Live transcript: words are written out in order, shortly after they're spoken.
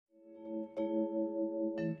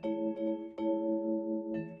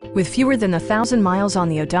With fewer than 1,000 miles on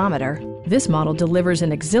the odometer, this model delivers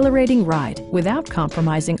an exhilarating ride without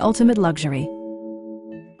compromising ultimate luxury.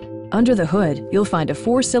 Under the hood, you'll find a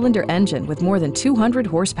 4-cylinder engine with more than 200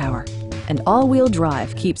 horsepower, and all-wheel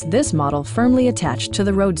drive keeps this model firmly attached to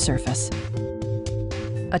the road surface.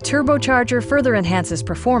 A turbocharger further enhances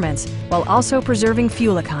performance while also preserving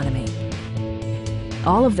fuel economy.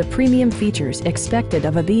 All of the premium features expected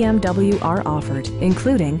of a BMW are offered,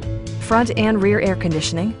 including front and rear air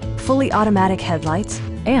conditioning, fully automatic headlights,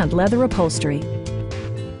 and leather upholstery.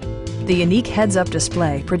 The unique heads-up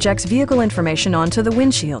display projects vehicle information onto the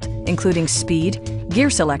windshield, including speed, gear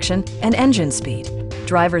selection, and engine speed.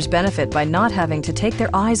 Drivers benefit by not having to take their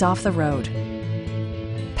eyes off the road.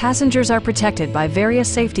 Passengers are protected by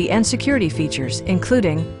various safety and security features,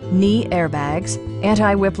 including knee airbags,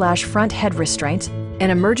 anti-whiplash front head restraints, an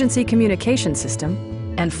emergency communication system,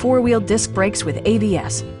 and 4-wheel disc brakes with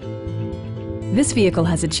ABS. This vehicle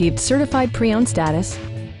has achieved certified pre-owned status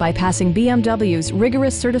by passing BMW's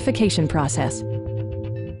rigorous certification process.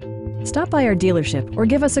 Stop by our dealership or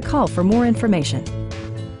give us a call for more information.